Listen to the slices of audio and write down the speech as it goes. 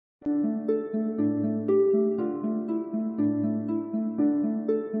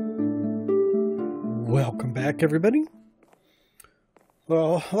Welcome back, everybody.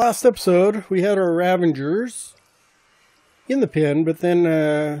 Well, last episode we had our ravagers in the pen, but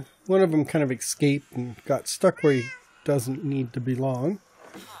then one of them kind of escaped and got stuck where he doesn't need to belong.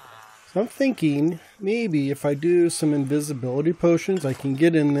 So I'm thinking maybe if I do some invisibility potions, I can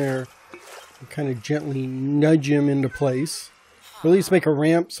get in there and kind of gently nudge him into place, or at least make a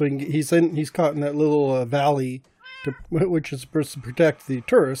ramp so he's caught in that little valley, which is supposed to protect the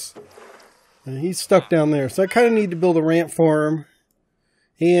tourists. And he's stuck down there, so I kind of need to build a ramp for him,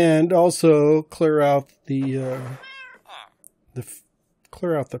 and also clear out the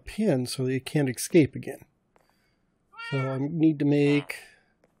pin so they can't escape again. So I need to make,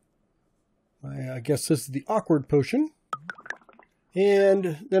 I guess this is the awkward potion,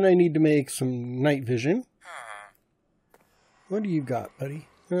 and then I need to make some night vision. What do you got, buddy?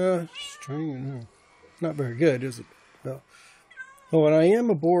 String, not very good, is it? Well. Oh, and I am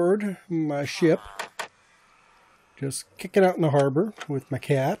aboard my ship, just kicking out in the harbor with my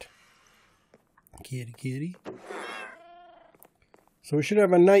cat. Kitty. So we should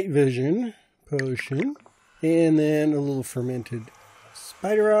have a night vision potion, and then a little fermented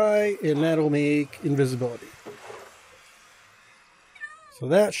spider eye, and that'll make invisibility. So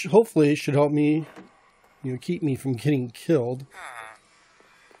that hopefully should help me, keep me from getting killed.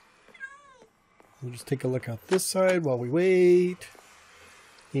 We'll just take a look out this side while we wait.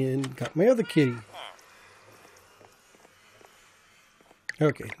 And got my other kitty.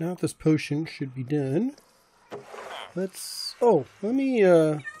 Okay, now this potion should be done. Let me,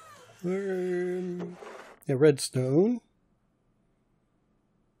 redstone.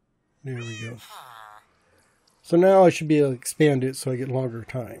 There we go. So now I should be able to expand it so I get longer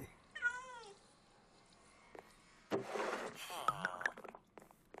time.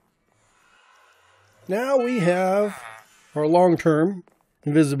 Now we have our long-term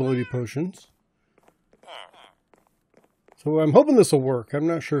invisibility potions. So I'm hoping this will work. I'm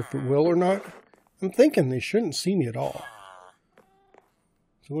not sure if it will or not. I'm thinking they shouldn't see me at all.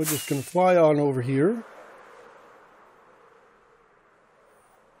 So we're just going to fly on over here.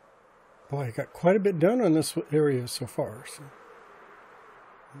 Boy, I got quite a bit done on this area so far. So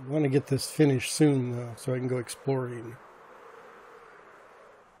I want to get this finished soon, though, so I can go exploring.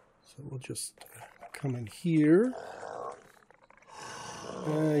 So we'll just come in here.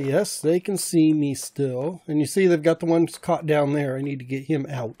 Yes, they can see me still. And you see they've got the ones caught down there. I need to get him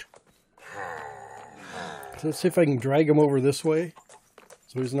out. So let's see if I can drag him over this way,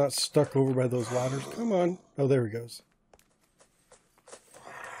 so he's not stuck over by those ladders. Come on. Oh, there he goes.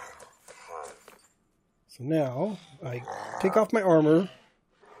 So now I take off my armor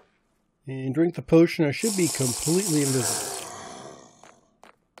and drink the potion. I should be completely invisible.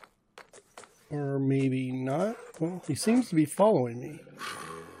 Or maybe not. Well, he seems to be following me.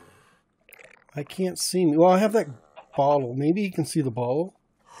 I can't see me. Well, I have that bottle. Maybe he can see the bottle.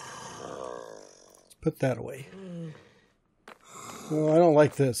 Let's put that away. Well, I don't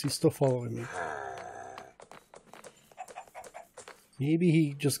like this. He's still following me. Maybe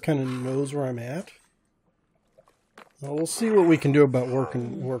he just kind of knows where I'm at. Well, we'll see what we can do about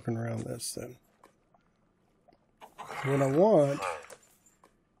working around this then. What I want,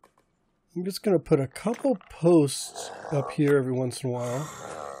 I'm just going to put a couple posts up here every once in a while.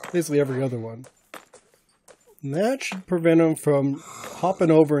 Basically every other one. And that should prevent them from hopping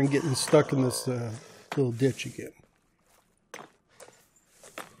over and getting stuck in this little ditch again.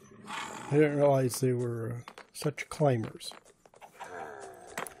 I didn't realize they were such climbers.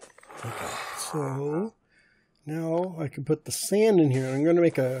 Okay, so now I can put the sand in here. I'm going to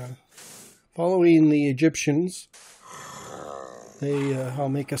make following the Egyptians, I'll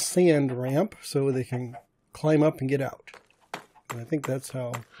make a sand ramp so they can climb up and get out. And I think that's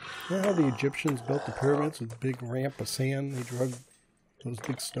how the Egyptians built the pyramids, with a big ramp of sand. They drug those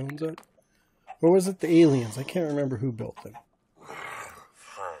big stones up. Or was it the aliens? I can't remember who built them.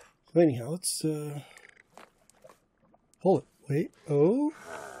 So anyhow, let's hold it. Wait. Oh,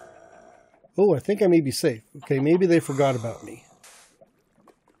 I think I may be safe. Okay, maybe they forgot about me.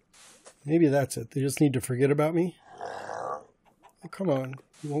 Maybe that's it. They just need to forget about me. Oh, come on.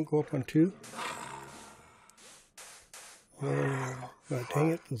 You won't go up on 2? Oh, dang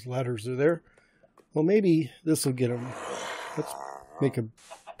it. Those ladders are there. Well, maybe this will get them. Let's make a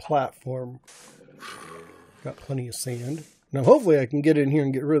platform. Got plenty of sand. Now, hopefully I can get in here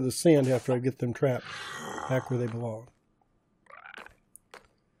and get rid of the sand after I get them trapped back where they belong.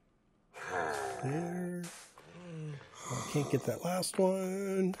 There. Oh, I can't get that last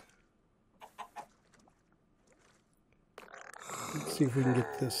one. Let's see if we can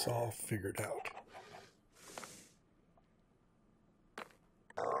get this all figured out.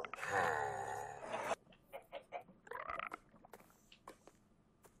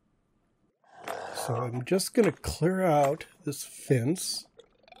 So I'm just going to clear out this fence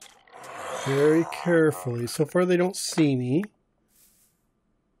very carefully. So far they don't see me.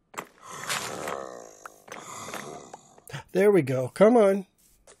 There we go. Come on.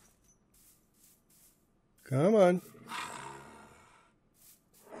 Come on.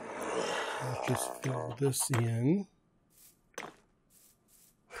 Let's just fill this in.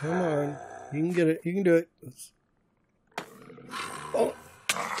 Come on. You can get it. You can do it. Oh.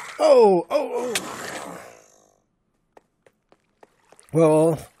 Oh. Oh. Oh.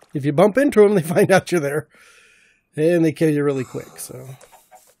 Well, if you bump into them, they find out you're there. And they kill you really quick. So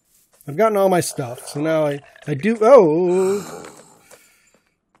I've gotten all my stuff. So now I do. Oh.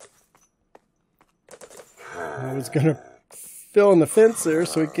 I was going to fill in the fence there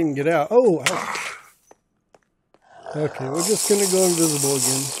so he can get out. Oh, ouch. Okay, we're just going to go invisible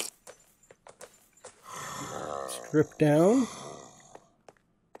again. Strip down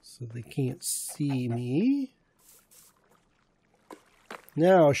so they can't see me.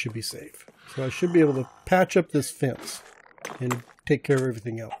 Now I should be safe. So I should be able to patch up this fence and take care of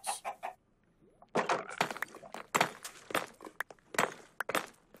everything else.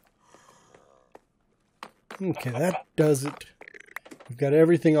 Okay, that does it. We've got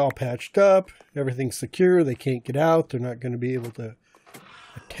everything all patched up. Everything's secure. They can't get out. They're not going to be able to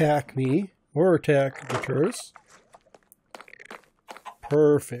attack me or attack the tourists.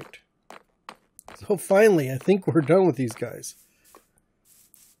 Perfect. So finally, I think we're done with these guys.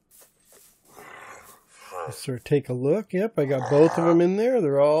 Let's sort of take a look. Yep, I got both of them in there.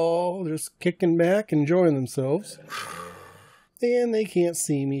 They're all just kicking back, enjoying themselves. And they can't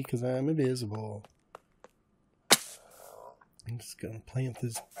see me because I'm invisible. I'm just going to plant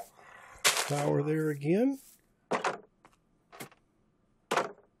this flower there again.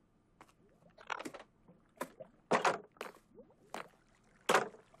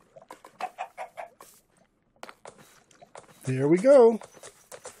 There we go.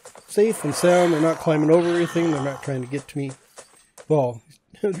 Safe and sound. They're not climbing over anything. They're not trying to get to me. Well,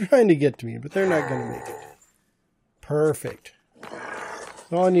 they're trying to get to me, but they're not going to make it. Perfect.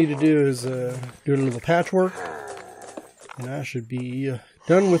 All I need to do is do a little patchwork. And I should be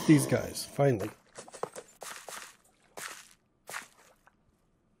done with these guys, finally.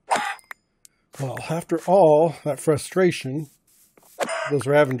 Well, after all that frustration, those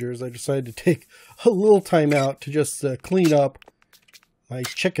ravagers, I decided to take a little time out to just clean up my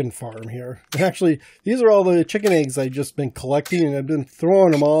chicken farm here. Actually, these are all the chicken eggs I've just been collecting, and I've been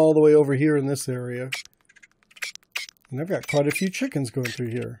throwing them all the way over here in this area. And I've got quite a few chickens going through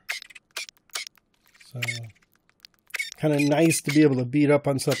here. So kind of nice to be able to beat up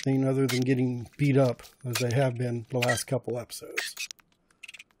on something other than getting beat up, as I have been the last couple episodes.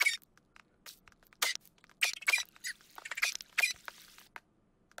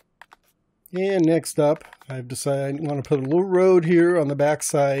 And next up, I've decided I want to put a little road here on the back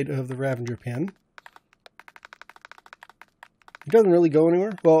side of the ravager pen. It doesn't really go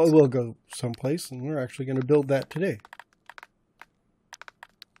anywhere. Well, it will go someplace, and we're actually going to build that today.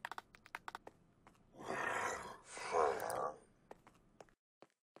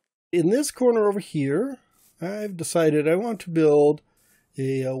 In this corner over here, I've decided I want to build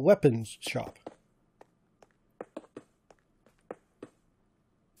a weapons shop.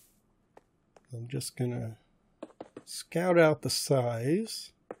 I'm just going to scout out the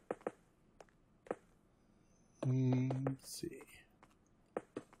size. Let's see.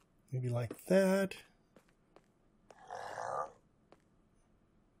 Maybe like that.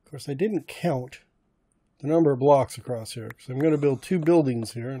 Of course, I didn't count the number of blocks across here, because I'm going to build 2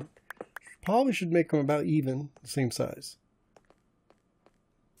 buildings here, and probably should make them about even, the same size.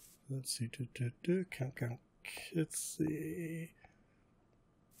 Let's see. Count. Let's see.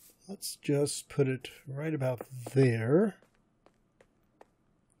 Let's just put it right about there.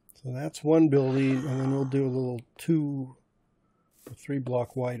 So that's one building, and then we'll do a little 2 or 3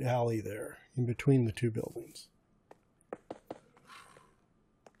 block wide alley there in between the 2 buildings.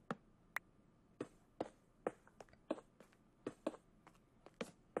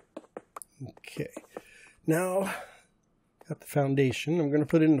 Okay, now got the foundation. I'm going to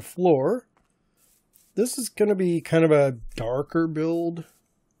put in the floor. This is going to be kind of a darker build.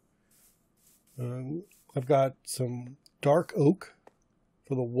 I've got some dark oak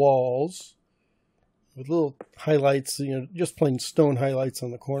for the walls with little highlights, just plain stone highlights on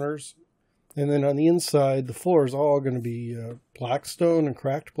the corners. And then on the inside, the floor is all going to be black stone and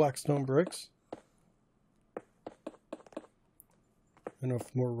cracked black stone bricks. I don't know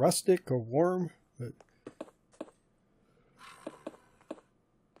if more rustic or warm, but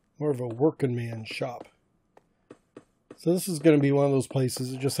more of a working man shop. So this is going to be one of those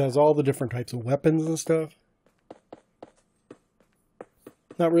places. It just has all the different types of weapons and stuff.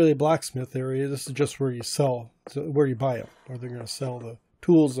 Not really a blacksmith area. This is just where you sell, where you buy them. Or they're going to sell the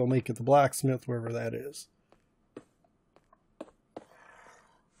tools they'll make at the blacksmith, wherever that is.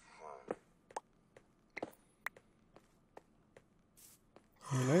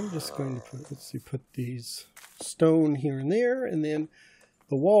 And I'm just going to put, let's see, put these stone here and there. And then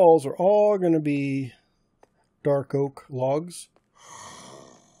the walls are all going to be dark oak logs.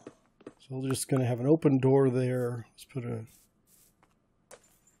 So we're just going to have an open door there. Let's put a,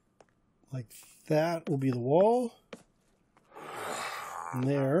 like that will be the wall. And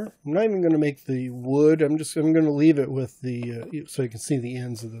there. I'm not even going to make the wood. I'm going to leave it with the, so you can see the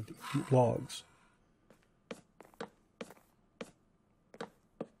ends of the logs.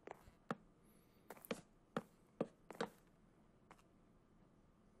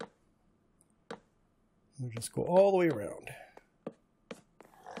 We'll just go all the way around.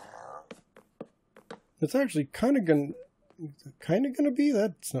 It's actually kind of going to be,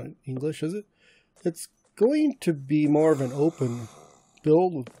 that's not English, is it? It's going to be more of an open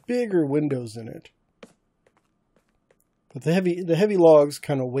build with bigger windows in it. But the heavy logs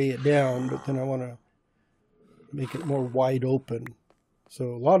kind of weigh it down, but then I want to make it more wide open.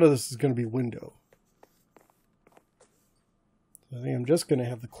 So a lot of this is going to be window. So I think I'm just going to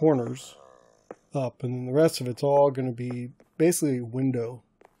have the corners up, and then the rest of it's all going to be basically window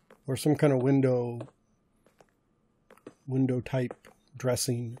or some kind of window type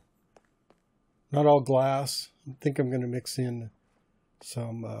dressing. Not all glass. I think I'm going to mix in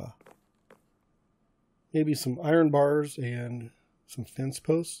some maybe some iron bars and some fence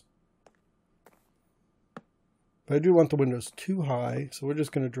posts. But I do want the windows too high, so we're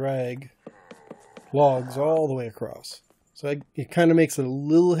just going to drag logs all the way across. So it kind of makes it a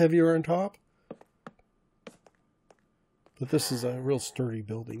little heavier on top. But this is a real sturdy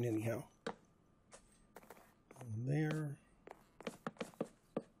building anyhow. And there.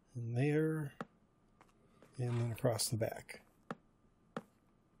 And there. And then across the back.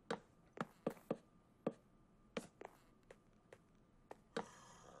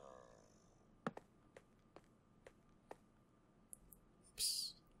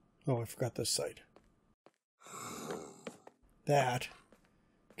 Oops. Oh, I forgot this side. That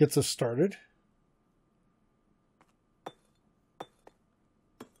gets us started.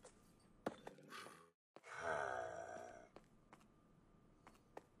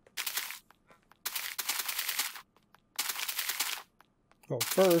 Oh,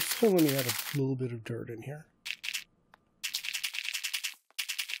 first, let me add a little bit of dirt in here.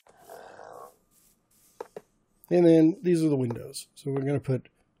 And then these are the windows. So we're going to put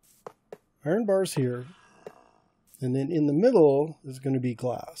iron bars here. And then in the middle is going to be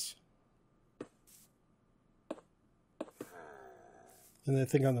glass. And I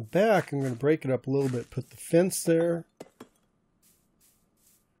think on the back, I'm going to break it up a little bit. Put the fence there.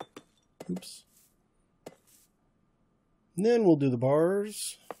 Oops. And then we'll do the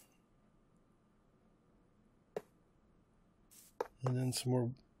bars. And then some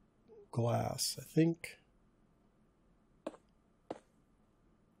more glass, I think.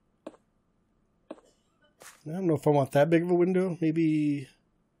 I don't know if I want that big of a window. Maybe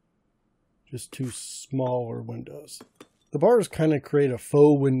just two smaller windows. The bars kind of create a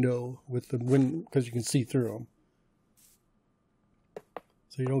faux window with the wind because you can see through them.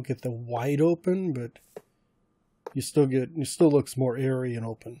 So you don't get the wide open, but it still looks more airy and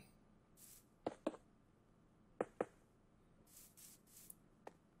open.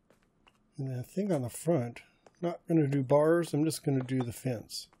 And then I think on the front, I'm not going to do bars, I'm just going to do the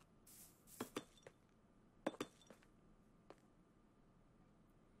fence.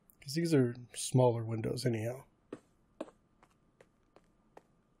 Because these are smaller windows anyhow.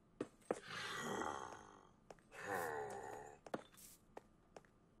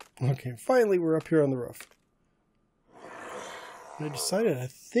 Okay, finally we're up here on the roof. I decided I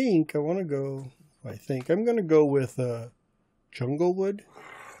think I'm going to go with jungle wood.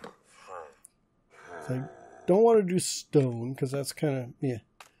 So I don't want to do stone because that's kind of, yeah.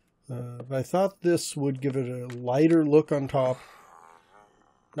 But I thought this would give it a lighter look on top.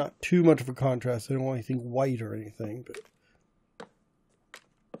 Not too much of a contrast. I don't want anything white or anything, but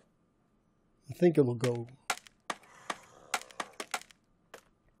I think it'll go.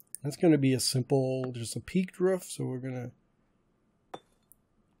 It's going to be a simple, just a peaked roof. So we're going to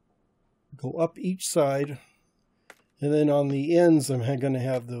go up each side, and then on the ends I'm going to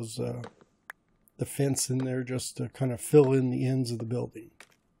have those the fence in there just to kind of fill in the ends of the building.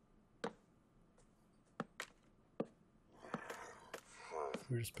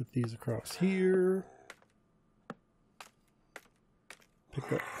 We just put these across here,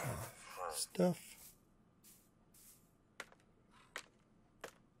 pick up stuff.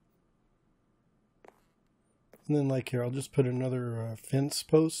 And then like here, I'll just put another fence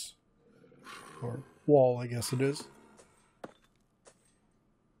post, or wall, I guess it is.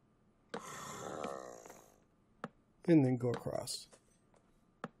 And then go across.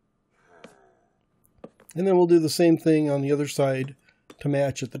 And then we'll do the same thing on the other side to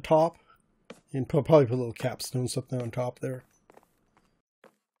match at the top. And probably put a little capstone something on top there.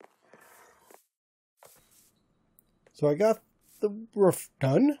 So I got the roof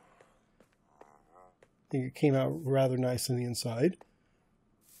done. I think it came out rather nice on the inside.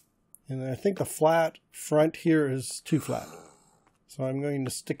 And I think the flat front here is too flat. So I'm going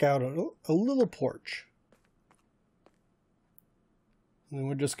to stick out a little porch. And then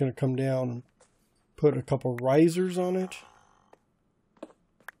we're just going to come down and put a couple risers on it.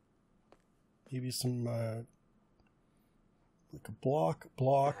 Maybe some, like a block,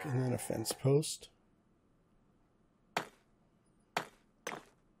 and then a fence post.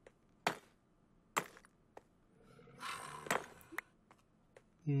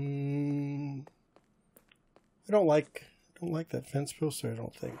 I don't like that fence post, I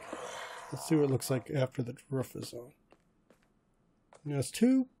don't think. Let's see what it looks like after the roof is on. You know, it's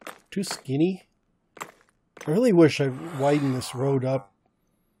too skinny. I really wish I widened this road up.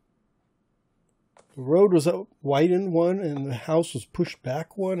 The road was up widened one and the house was pushed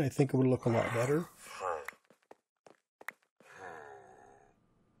back one. I think it would look a lot better.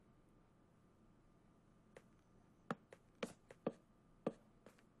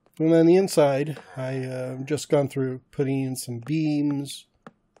 And on the inside, I've just gone through putting in some beams.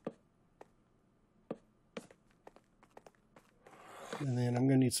 And then I'm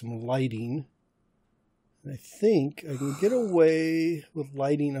going to need some lighting. I think I can get away with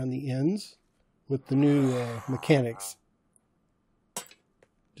lighting on the ends with the new mechanics.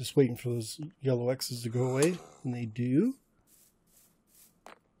 Just waiting for those yellow X's to go away, and they do.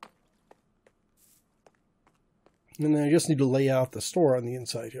 And then I just need to lay out the store on the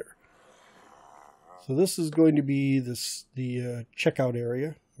inside here. So this is going to be the checkout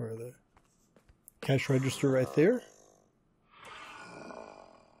area, or the cash register right there.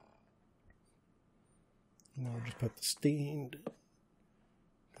 And I'll just put the stand,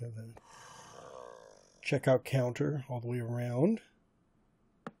 the checkout counter all the way around.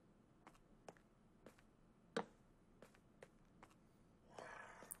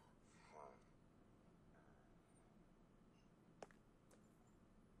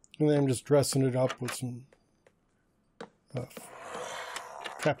 And then I'm just dressing it up with some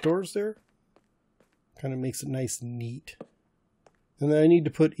trapdoors there. Kind of makes it nice and neat. And then I need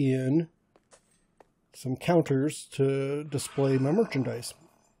to put in some counters to display my merchandise,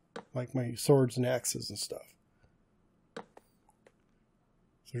 like my swords and axes and stuff. So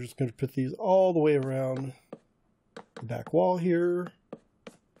we're just going to put these all the way around the back wall here.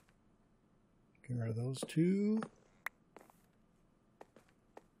 Get rid of those two.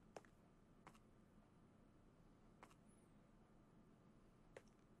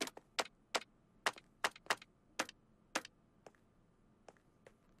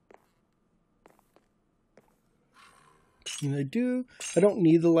 And I don't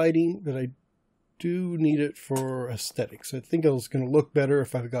need the lighting, but I do need it for aesthetics. I think it's going to look better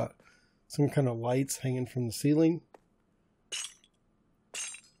if I've got some kind of lights hanging from the ceiling.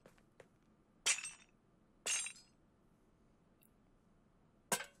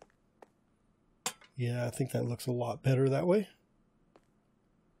 Yeah, I think that looks a lot better that way.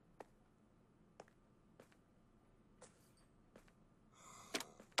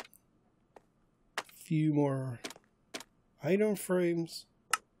 A few more item frames,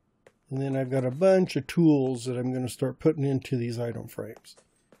 and then I've got a bunch of tools that I'm going to start putting into these item frames.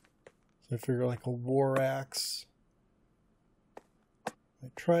 So I figure like a war axe, my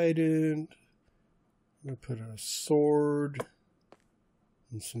trident, I'm going to put a sword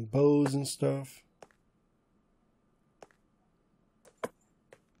and some bows and stuff.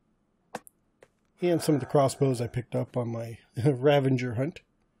 And some of the crossbows I picked up on my ravager hunt.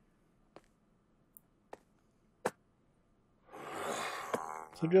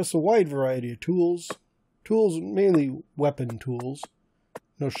 So just a wide variety of tools. Tools, mainly weapon tools.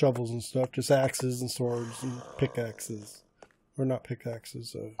 No shovels and stuff, just axes and swords and pickaxes. Or not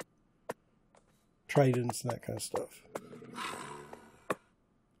pickaxes, tridents and that kind of stuff.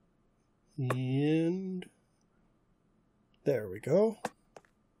 And there we go.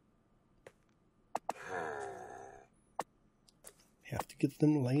 Have to get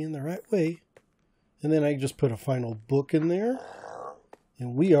them laying the right way. And then I just put a final book in there.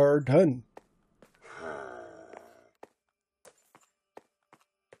 And we are done.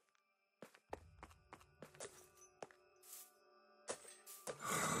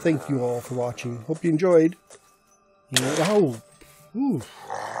 thank you all for watching. Hope you enjoyed. Oh, ooh.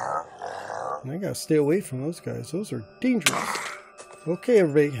 I gotta stay away from those guys. Those are dangerous. Okay,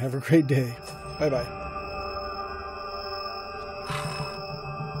 everybody, have a great day. Bye-bye.